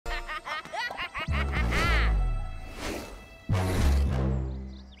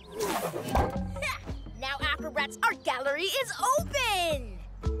Acrobats art gallery is open!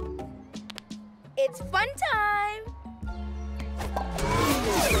 It's fun time!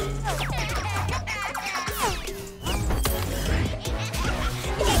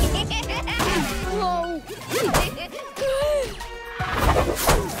 Whoa!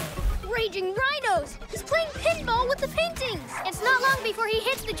 Raging rhinos! He's playing pinball with the paintings! It's not long before he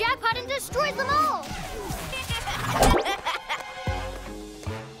hits the jackpot and destroys them all!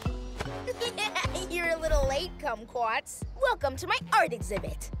 You're a little late, Kumquats. Welcome to my art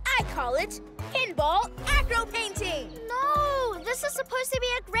exhibit. I call it Pinball Acro Painting. No! This is supposed to be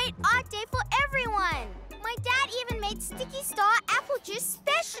a great art day for everyone! My dad even made sticky star apple juice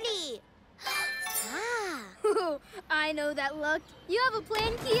specially! I know that look. You have a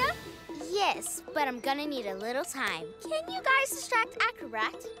plan, Kiya? Yes, but I'm gonna need a little time. Can you guys distract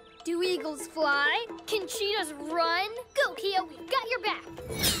Acrobat? Do eagles fly? Can cheetahs run? Go, Kiya, we've got your back.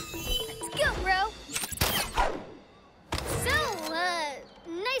 Let's go, bro. So,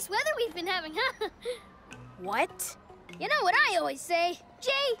 nice weather we've been having, huh? What? You know what I always say?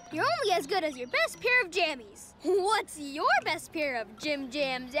 Jay, you're only as good as your best pair of jammies. What's your best pair of Jim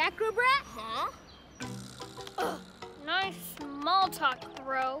Jams, Acrobrat? Huh? Nice small talk,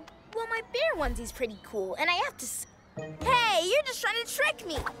 bro. Well, my bear onesie's pretty cool, and I have to... Hey, you're just trying to trick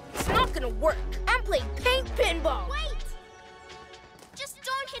me. It's not gonna work. I'm playing paint pinball. Wait! Just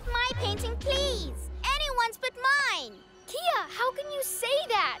don't hit my painting, please. Anyone's but mine. Kiya, how can you say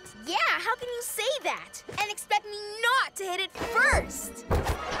that? Yeah, how can you say that and expect me not to hit it first?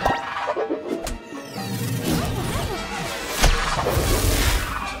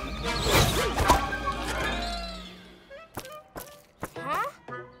 Huh?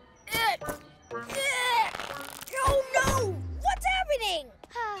 Oh no! What's happening?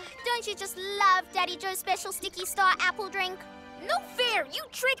 Don't you just love Daddy Joe's special sticky star apple drink? No fair! You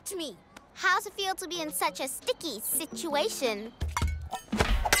tricked me! How's it feel to be in such a sticky situation?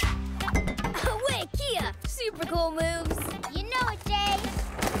 Away, Kiya! Super cool moves. You know it, Jay.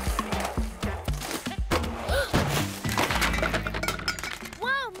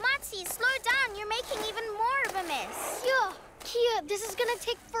 Whoa, Motsie, slow down. You're making even more of a mess. Yeah, Kiya, this is gonna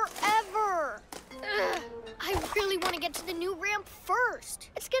take forever. I really want to get to the new ramp first.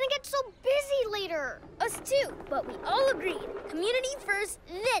 It's gonna get so busy later. Us too, but we all agreed. Community first,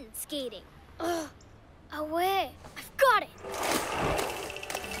 then skating. Away. I've got it.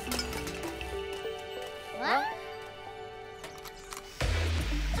 What?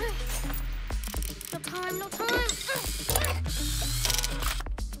 No time, no time.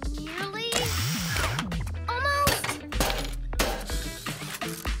 Nearly. Almost.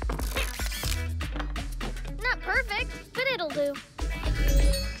 Not perfect, but it'll do.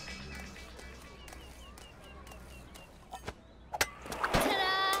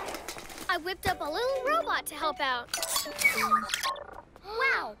 Ta-da! I whipped up a little robot to help out.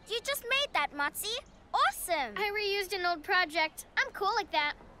 Wow, you just made that, Motsie. Awesome. I reused an old project. I'm cool like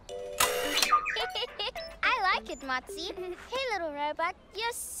that. I like it, Motsie. Hey, little robot,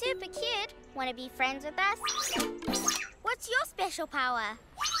 you're super cute. Want to be friends with us? What's your special power?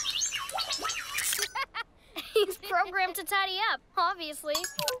 He's programmed to tidy up, obviously.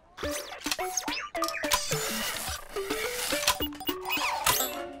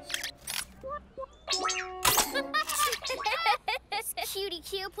 Cutie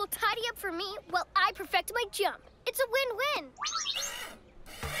Cube will tidy up for me while I perfect my jump. It's a win-win.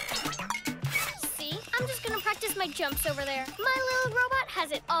 See, I'm just gonna practice my jumps over there. My little robot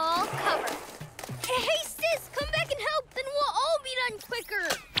has it all covered. Hey, sis, come back and help, then we'll all be done quicker.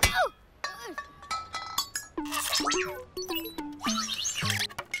 Oh!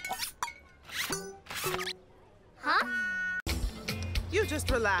 Huh? You just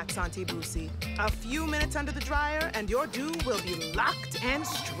relax, Auntie Boosie. A few minutes under the dryer and your dew will be locked and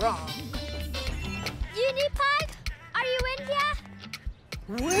strong. Unipug, are you in here?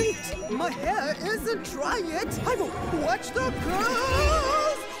 Wait! My hair isn't dry yet! I will watch the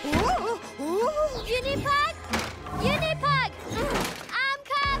girls! Oh, oh. Unipug! Unipug! I'm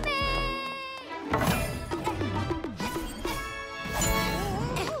coming!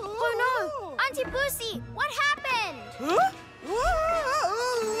 Oh no! Auntie Boosie, what happened? Huh?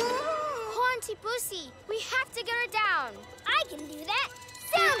 Oh, Auntie Boosie, we have to get her down. I can do that!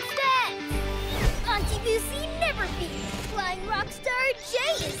 Sound set! Auntie Boosie never beats! Flying rock star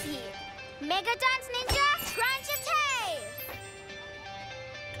Jay is here! Mega Dance Ninja, grind your tail!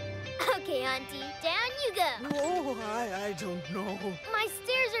 Okay, Auntie, down you go! Oh, I don't know. My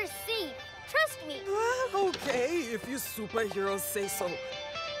stairs are safe. Trust me. Well, okay, if you superheroes say so.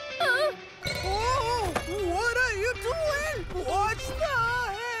 Huh? Oh, what are you doing? Watch the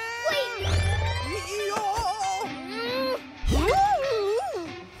head! Wait! Yo!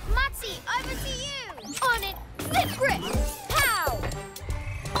 grip! Pow!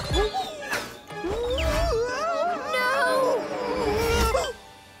 No!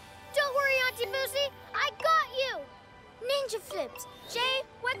 Don't worry, Auntie Boosie. I got you! Ninja flips. Jay,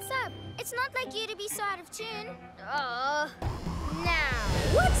 what's up? It's not like you to be so out of tune. Now,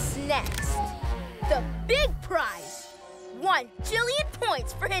 what's next? The big prize. 1 jillion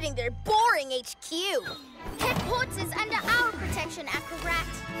points for hitting their boring HQ. Headquarters is under our protection, Acrobat.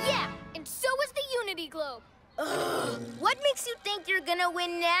 Yeah, and so is the Unity Globe. What makes you think you're gonna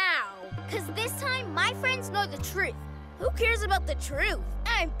win now? Because this time, my friends know the truth. Who cares about the truth?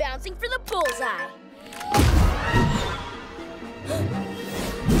 I'm bouncing for the bullseye.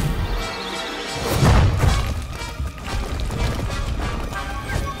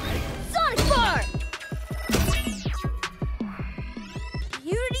 Sonic Bar!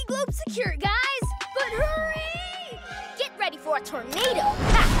 Unity Globe secure, guys! But hurry! Get ready for a tornado!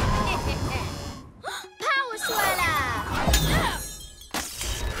 Power Swallow!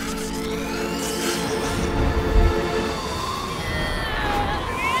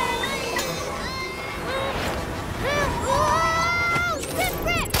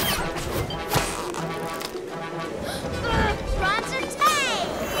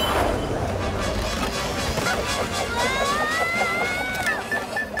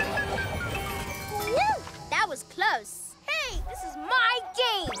 That was close. Hey, this is my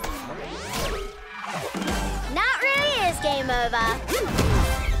game. Not really is game over.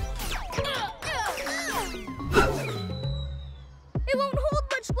 It won't hold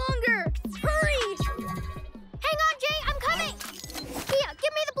much longer. Hurry! Hang on, Jay, I'm coming. Kiya,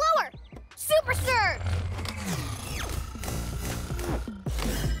 give me the blower. Super Surge.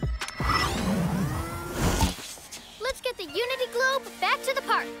 Let's get the Unity Globe back to the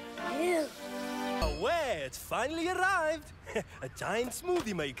park. Away, it's finally arrived. A giant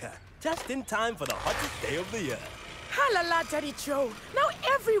smoothie maker. Just in time for the hottest day of the year. Halala, Daddy Joe. Now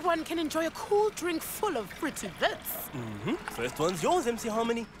everyone can enjoy a cool drink full of pretty bits. First one's yours, MC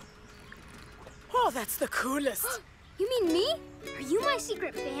Harmony. Oh, that's the coolest. You mean me? Are you my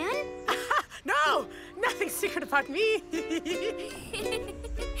secret fan? No, nothing secret about me.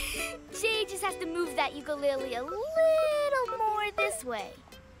 Jay just has to move that ukulele a little more this way.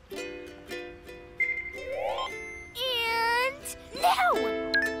 And now!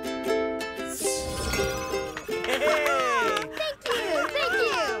 Hey! Thank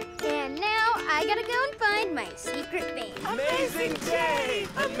you! And now I gotta go and find my secret band. Amazing Jay!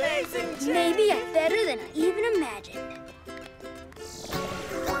 Amazing Jay! Maybe I'm better than I even imagined.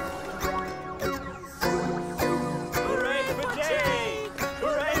 Hooray for Jay!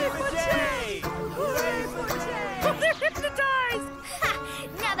 Hooray for Jay! Hooray for Jay! They're hypnotized! Ha!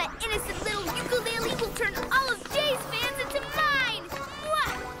 Now that innocent little ukulele will turn all of Jay's fans into mine!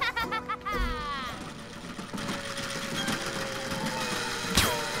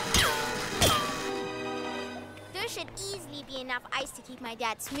 There should easily be enough ice to keep my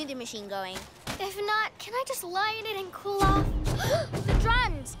dad's smoothie machine going. If not, can I just lie in it and cool off? The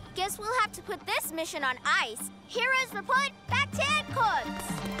drums! Guess we'll have to put this mission on ice. Heroes report back to headquarters!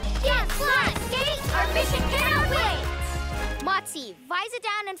 Yes, Flawed! Skate! Our mission cannot wait! Motsie, vise it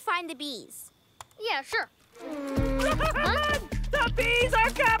down and find the bees. Yeah, sure. Huh? The bees are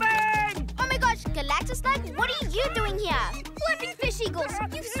coming! Oh my gosh, Galactus Slug, what are you doing here? Flipping fish eagles!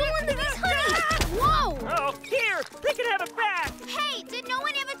 You've stolen the bees' honey! Whoa! Oh, here! They can have it back! Hey, did no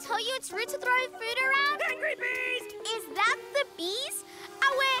one ever tell you it's rude to throw food around? Angry bees! Is that the bees?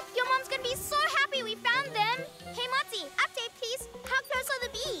 Awe, your mom's gonna be so happy we found them. Hey, Motsie, update please. How close are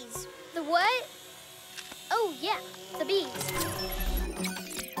the bees? The what? Oh, yeah, the bees.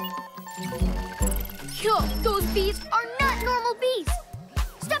 Yo, those bees are not normal bees.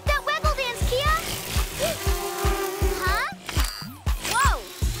 Stop that waggle dance, Kiya. Huh? Whoa!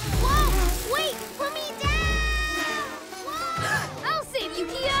 Whoa! Wait, put me down! Whoa! I'll save you,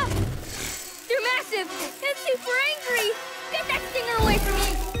 Kiya. They're massive and super angry. Get that stinger away from me.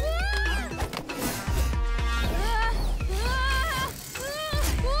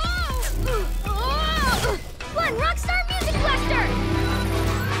 One Rockstar Music Blaster!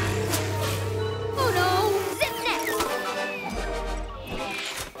 Oh no! Zip next!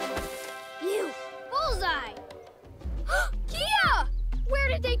 You! Bullseye! Kiya! Where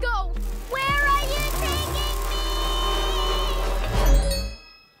did they go? Where are you taking me?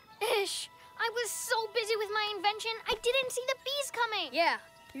 Ish, I was so busy with my invention, I didn't see the bees coming. Yeah,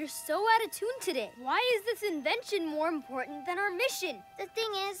 you're so out of tune today. Why is this invention more important than our mission? The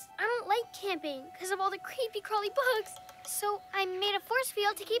thing is, I don't like camping because of all the creepy crawly bugs. So I made a force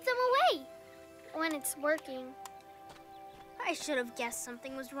field to keep them away. When it's working. I should have guessed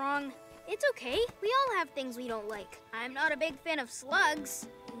something was wrong. It's okay. We all have things we don't like. I'm not a big fan of slugs.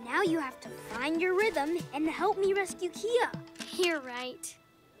 Now you have to find your rhythm and help me rescue Kiya. You're right.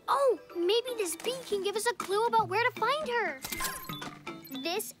 Oh, maybe this bee can give us a clue about where to find her.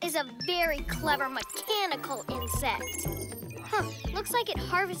 This is a very clever mechanical insect. Huh, looks like it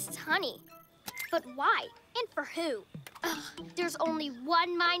harvests honey. But why? And for who? Ugh, there's only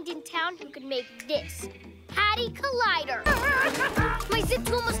one mind in town who can make this. Hattie Collider. My zip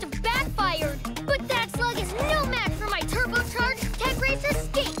tool must have backfired, but that slug is no match for my turbocharged tech race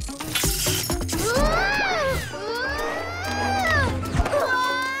escape.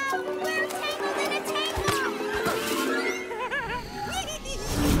 We're tangled in a tangle.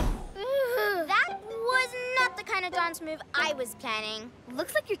 That was not the kind of dance move I was planning.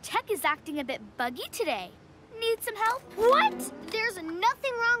 Looks like your tech is acting a bit buggy today. Need some help? What? There's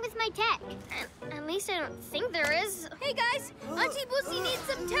nothing wrong with my tech. At least I don't think there is. Hey guys, Auntie Boosie needs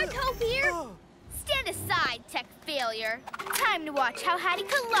some tech help here. Stand aside, tech failure. Time to watch how Hattie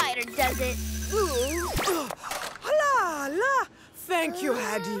Collider does it. La la! Thank you,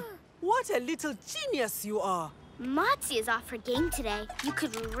 Hattie. What a little genius you are. Motsie is off her game today. You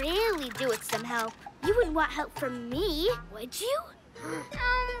could really do with some help. You wouldn't want help from me, would you?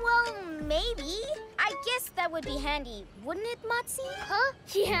 Well, maybe. I guess that would be handy, wouldn't it, Motsie? Huh?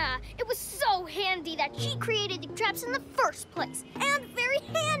 Yeah, it was so handy that she created the traps in the first place. And very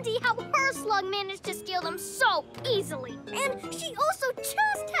handy how her slug managed to steal them so easily. And she also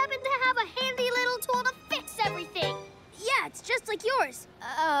just happened to have a handy little tool to fix everything. Yeah, it's just like yours.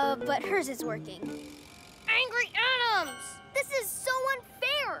 But hers is working. Angry Adams! This is so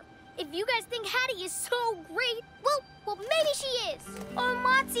unfair. If you guys think Hattie is so great, well, maybe she is. Oh,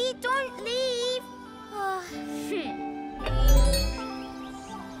 Motsie, don't leave.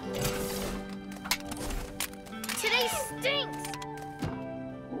 Today stinks.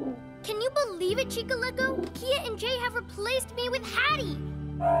 Can you believe it, Chicalego? Kiya and Jay have replaced me with Hattie.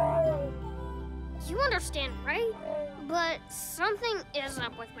 You understand, right? But something is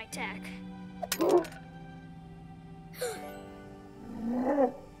up with my tech.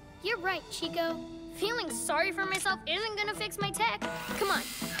 You're right, Chico. Feeling sorry for myself isn't gonna fix my tech. Come on.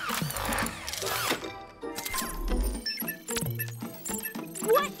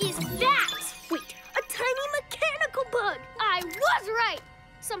 What is that? Wait, a tiny mechanical bug. I was right.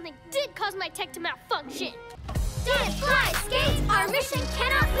 Something did cause my tech to malfunction. Dance, fly, skate, our mission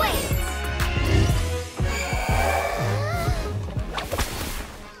cannot wait.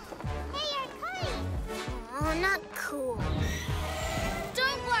 Hey, you're coming. Oh, not cool.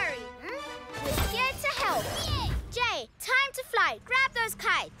 Don't worry. We're here to help. Yay. Jay, time to fly. Grab those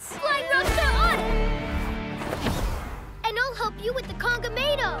kites. Flying roster on! And I'll help you with the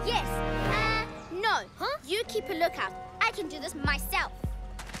conga-mato. Yes. No. Huh? You keep a lookout. I can do this myself.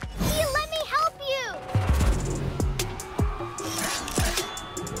 Here, let me help you.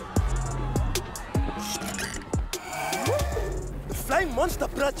 The flying monster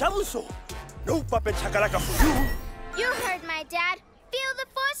Brajamuso. No puppet chakalaka for you. You heard my dad. Feel the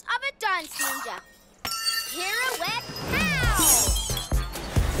force of a dance ninja. Pirouette now!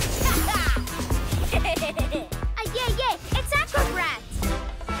 Yeah, it's Acrobrat.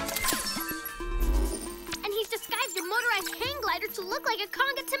 And he's disguised your motorized hang glider to look like a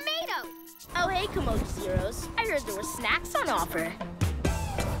conga tomato. Oh, hey, Kimoja Heroes. I heard there were snacks on offer.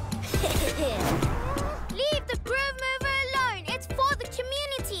 Leave the groove mover alone. It's for the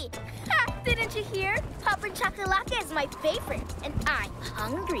community. Ha! Didn't you hear? Papa Chakalaka is my favorite, and I'm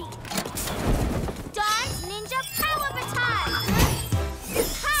hungry. Dance Ninja Power Baton!